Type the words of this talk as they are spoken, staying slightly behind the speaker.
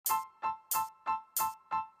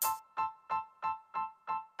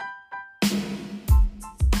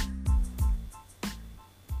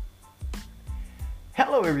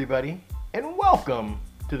Hello everybody, and welcome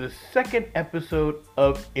to the second episode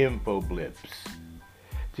of InfoBlips.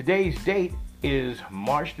 Today's date is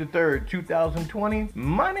March the 3rd, 2020.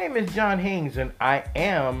 My name is John Haynes, and I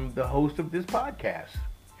am the host of this podcast.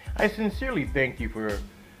 I sincerely thank you for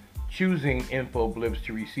choosing InfoBlips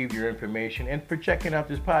to receive your information and for checking out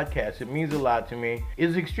this podcast. It means a lot to me. It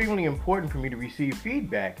is extremely important for me to receive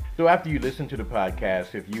feedback. So after you listen to the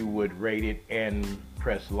podcast, if you would rate it and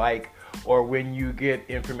press like, or when you get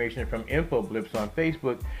information from InfoBlips on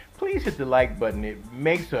Facebook, please hit the like button. It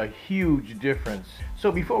makes a huge difference.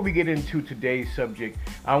 So before we get into today's subject,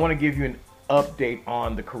 I want to give you an update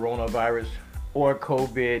on the coronavirus, or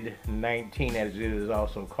COVID-19 as it is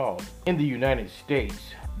also called. In the United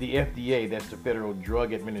States, the FDA, that's the Federal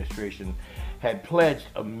Drug Administration, had pledged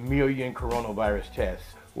 1 million coronavirus tests.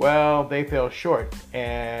 Well, they fell short,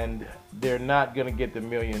 and they're not going to get the 1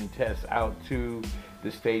 million tests out to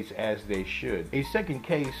the states as they should. A second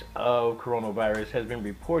case of coronavirus has been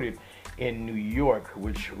reported in New York,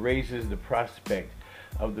 which raises the prospect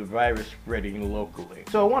of the virus spreading locally.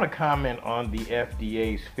 So I want to comment on the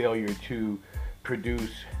FDA's failure to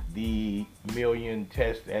produce the 1 million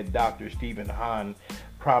tests that Dr. Stephen Hahn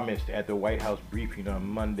promised at the White House briefing on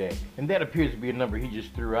Monday. And that appears to be a number he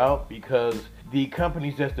just threw out because the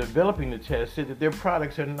companies that's developing the test said that their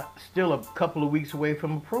products are still a couple of weeks away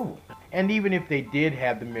from approval. And even if they did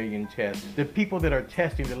have the 1 million tests, the people that are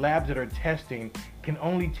testing, the labs that are testing, can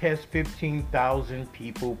only test 15,000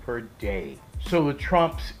 people per day. So the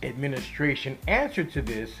Trump's administration answer to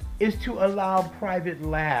this is to allow private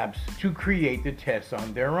labs to create the tests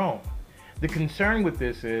on their own. The concern with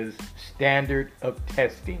this is standard of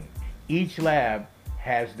testing. Each lab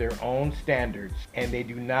has their own standards and they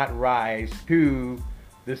do not rise to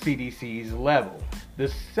the CDC's level.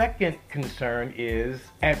 The second concern is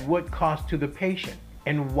at what cost to the patient,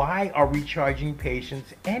 and why are we charging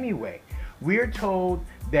patients anyway? We're told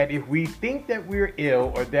that if we think that we're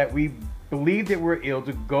ill or that we believe that we're ill,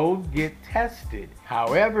 to go get tested.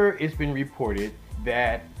 However, it's been reported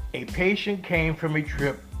that a patient came from a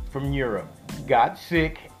trip from Europe, got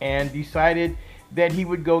sick, and decided that he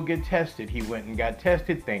would go get tested. He went and got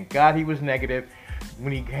tested. Thank God he was negative.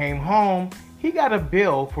 When he came home, he got a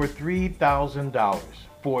bill for $3,000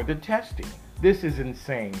 for the testing. This is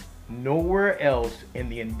insane. Nowhere else in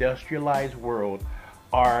the industrialized world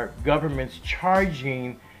are governments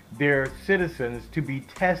charging their citizens to be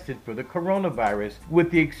tested for the coronavirus,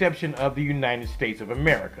 with the exception of the United States of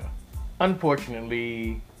America.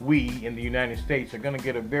 Unfortunately, we in the United States are going to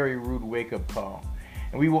get a very rude wake-up call,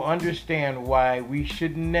 and we will understand why we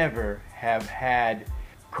should never have had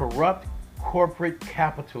corrupt corporate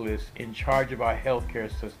capitalists in charge of our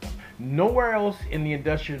healthcare system. Nowhere else in the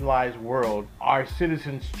industrialized world are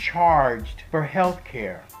citizens charged for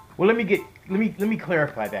healthcare. Well, let me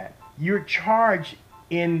clarify that. You're charged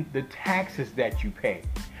in the taxes that you pay.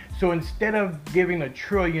 So instead of giving $1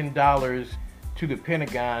 trillion to the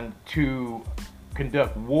Pentagon to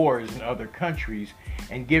conduct wars in other countries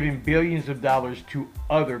and giving billions of dollars to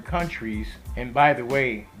other countries, and by the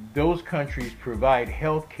way, those countries provide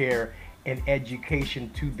health care and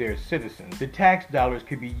education to their citizens, the tax dollars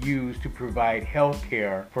could be used to provide health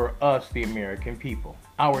care for us, the American people.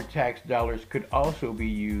 Our tax dollars could also be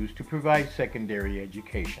used to provide secondary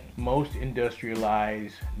education. Most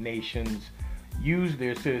industrialized nations use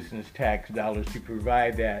their citizens' tax dollars to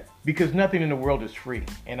provide that because nothing in the world is free.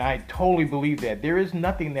 And I totally believe that. There is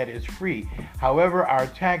nothing that is free. However, our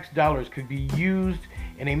tax dollars could be used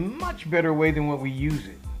in a much better way than what we use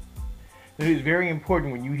it. It is very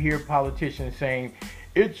important when you hear politicians saying,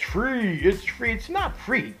 it's free, it's free. It's not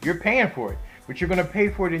free. You're paying for it, but you're going to pay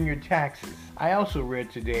for it in your taxes. I also read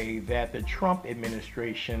today that the Trump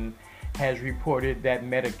administration has reported that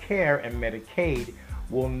Medicare and Medicaid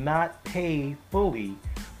will not pay fully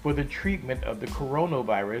for the treatment of the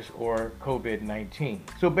coronavirus or COVID-19.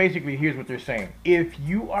 So basically, here's what they're saying. If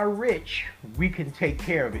you are rich, we can take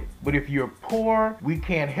care of it. But if you're poor, we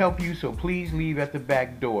can't help you, so please leave at the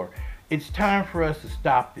back door. It's time for us to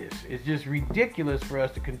stop this. It's just ridiculous for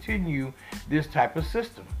us to continue this type of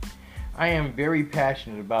system. I am very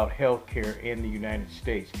passionate about healthcare in the United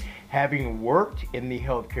States. Having worked in the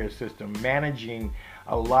healthcare system, managing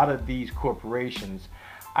a lot of these corporations,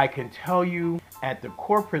 I can tell you at the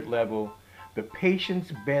corporate level, the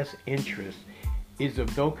patient's best interest is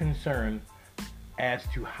of no concern as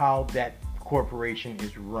to how that corporation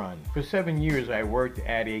is run. For 7 years, I worked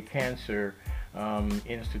at a cancer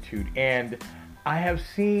institute, and I have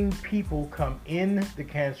seen people come in the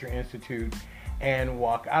Cancer Institute and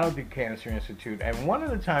walk out of the Cancer Institute. And one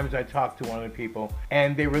of the times I talked to one of the people,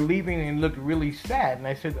 and they were leaving and looked really sad. And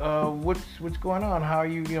I said, what's going on? How are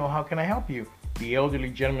you? How can I help you? The elderly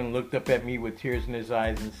gentleman looked up at me with tears in his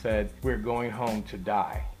eyes and said, "We're going home to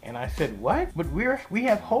die." And I said, "What? But we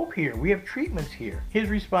have hope here. We have treatments here." His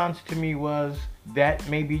response to me was, "That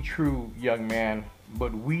may be true, young man,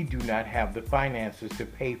 but we do not have the finances to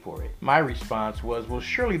pay for it." My response was, "Well,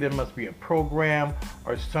 surely there must be a program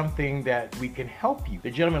or something that we can help you." The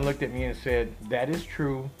gentleman looked at me and said, "That is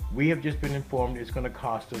true. We have just been informed it's going to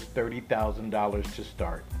cost us $30,000 to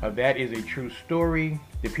start." That is a true story.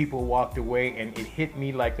 The people walked away and it hit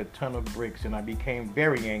me like a ton of bricks, and I became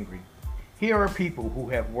very angry. Here are people who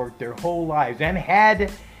have worked their whole lives and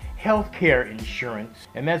had healthcare insurance,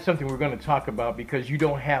 and that's something we're going to talk about, because you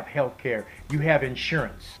don't have healthcare, you have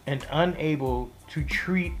insurance, and unable to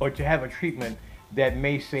treat or to have a treatment that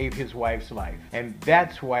may save his wife's life. And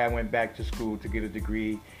that's why I went back to school to get a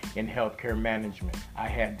degree in healthcare management. I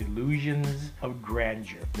had delusions of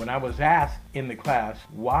grandeur. When I was asked in the class,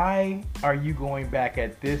 "Why are you going back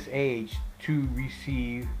at this age to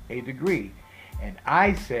receive a degree?" And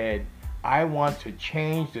I said, "I want to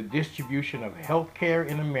change the distribution of healthcare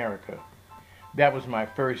in America." That was my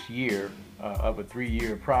first year of a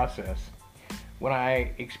 3-year process. When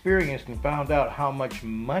I experienced and found out how much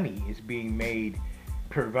money is being made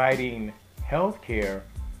providing healthcare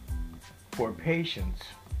for patients,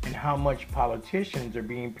 and how much politicians are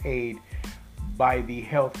being paid by the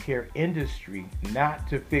healthcare industry not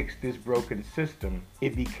to fix this broken system,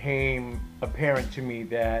 it became apparent to me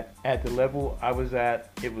that at the level I was at,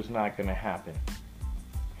 it was not going to happen.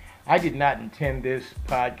 I did not intend this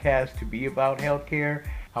podcast to be about healthcare.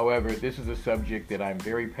 However, this is a subject that I'm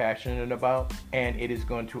very passionate about, and it is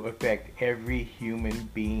going to affect every human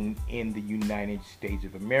being in the United States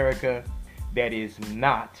of America that is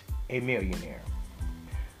not a millionaire.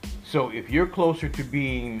 So if you're closer to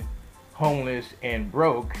being homeless and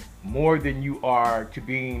broke more than you are to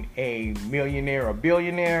being a millionaire or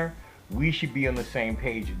billionaire, we should be on the same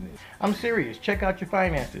page in this. I'm serious. Check out your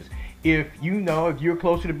finances. If you're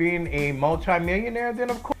closer to being a multimillionaire, then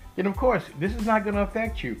of course this is not going to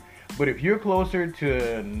affect you. But if you're closer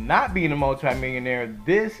to not being a multimillionaire,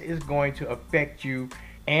 this is going to affect you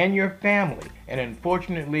and your family. And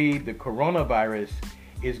unfortunately, the coronavirus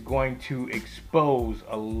is going to expose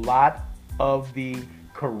a lot of the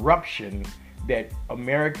corruption that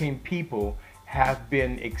American people have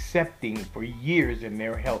been accepting for years in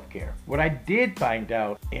their healthcare. What I did find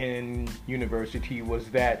out in university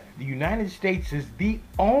was that the United States is the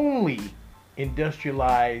only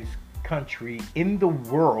industrialized country in the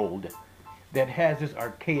world that has this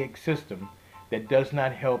archaic system that does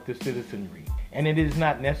not help the citizenry. And it is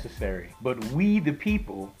not necessary. But we, the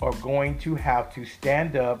people, are going to have to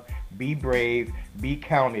stand up, be brave, be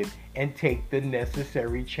counted, and take the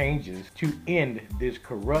necessary changes to end this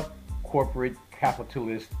corrupt corporate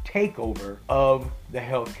capitalist takeover of the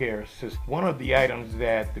healthcare system. One of the items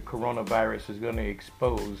that the coronavirus is going to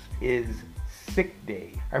expose is sick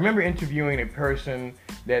day. I remember interviewing a person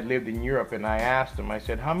that lived in Europe, and I asked him, I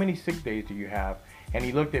said, "How many sick days do you have?" And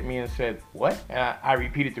he looked at me and said, "What?" And I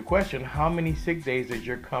repeated the question, "How many sick days does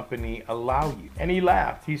your company allow you?" And he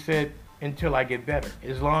laughed. He said, "Until I get better.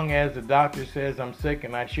 As long as the doctor says I'm sick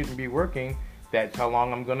and I shouldn't be working, that's how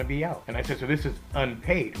long I'm going to be out." And I said, "So this is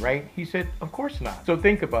unpaid, right?" He said, "Of course not." So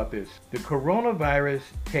think about this. The coronavirus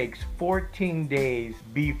takes 14 days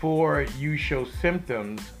before you show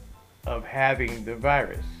symptoms of having the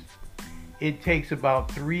virus. It takes about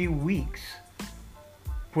 3 weeks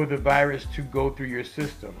for the virus to go through your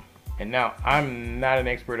system. And now, I'm not an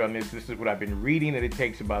expert on this. This is what I've been reading, that it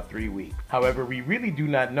takes about 3 weeks. However, we really do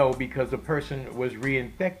not know, because the person was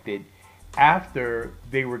reinfected after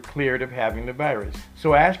they were cleared of having the virus.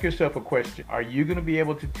 So ask yourself a question. Are you going to be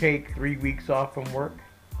able to take 3 weeks off from work?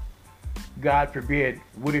 God forbid,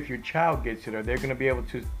 what if your child gets it? Are they going to be able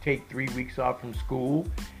to take 3 weeks off from school?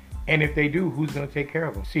 And if they do, who's going to take care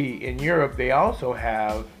of them? See, in Europe, they also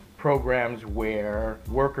have programs where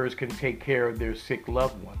workers can take care of their sick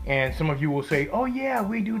loved one. And some of you will say, "Oh yeah,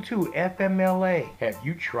 we do too, FMLA." Have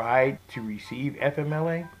you tried to receive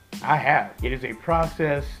FMLA? I have. It is a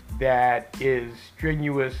process that is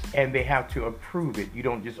strenuous, and they have to approve it. You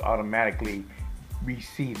don't just automatically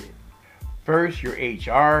receive it. First, your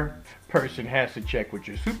HR person has to check with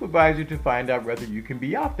your supervisor to find out whether you can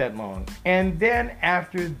be off that long. And then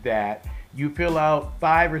after that, you fill out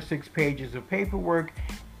 5 or 6 pages of paperwork,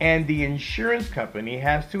 and the insurance company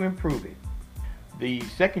has to approve it. The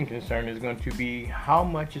second concern is going to be, how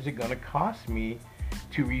much is it going to cost me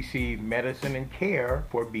to receive medicine and care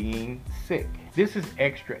for being sick. This is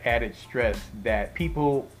extra added stress that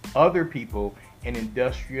other people in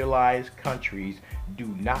industrialized countries do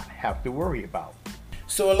not have to worry about.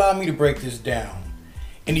 So allow me to break this down.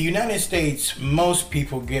 In the United States, most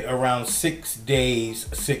people get around 6 days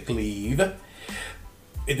sick leave.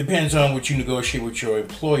 It depends on what you negotiate with your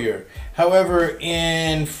employer. However,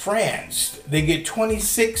 in France, they get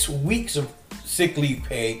 26 weeks of sick leave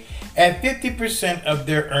pay at 50% of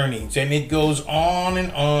their earnings, and it goes on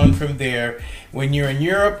and on from there. When you're in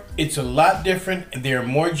Europe, it's a lot different. They're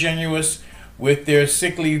more generous with their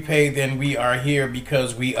sick leave pay than we are here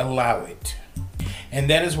because we allow it. And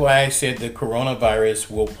that is why I said the coronavirus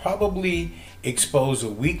will probably expose a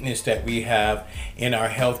weakness that we have in our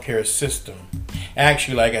healthcare system.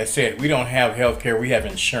 Actually, like I said, we don't have healthcare, we have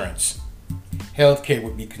insurance. Healthcare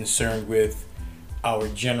would be concerned with our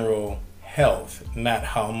general health, not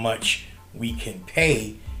how much we can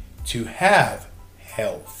pay to have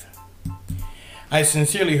health. I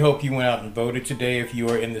sincerely hope you went out and voted today if you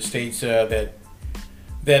are in the states that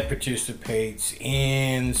participates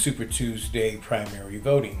in Super Tuesday primary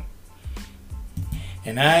voting.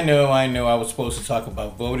 And I know I was supposed to talk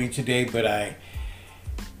about voting today, but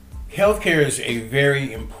healthcare is a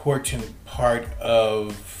very important part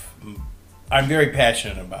of, I'm very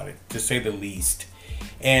passionate about it, to say the least.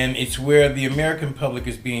 And it's where the American public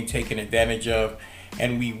is being taken advantage of,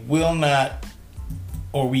 and we will not,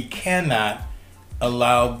 or we cannot,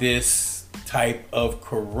 allow this type of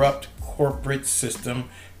corrupt corporate system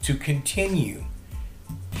to continue.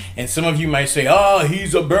 And some of you might say, oh,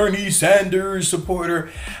 he's a Bernie Sanders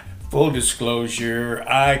supporter. Full disclosure,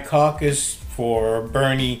 I caucused for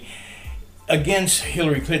Bernie against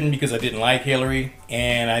Hillary Clinton because I didn't like Hillary,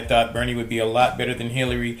 and I thought Bernie would be a lot better than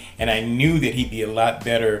Hillary, and I knew that he'd be a lot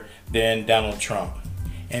better than Donald Trump.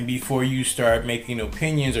 And before you start making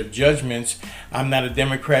opinions or judgments, I'm not a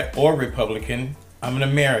Democrat or Republican, I'm an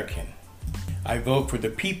American. I vote for the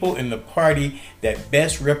people in the party that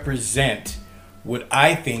best represent what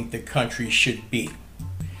I think the country should be.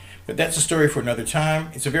 But that's a story for another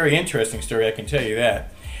time. It's a very interesting story, I can tell you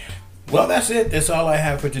that. Well, that's it. That's all I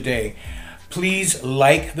have for today. Please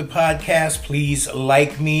like the podcast. Please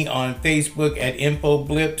like me on Facebook at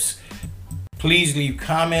InfoBlips. Please leave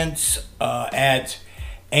comments at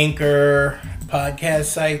Anchor podcast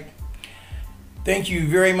site. Thank you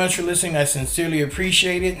very much for listening. I sincerely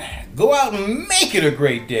appreciate it. Go out and make it a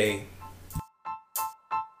great day.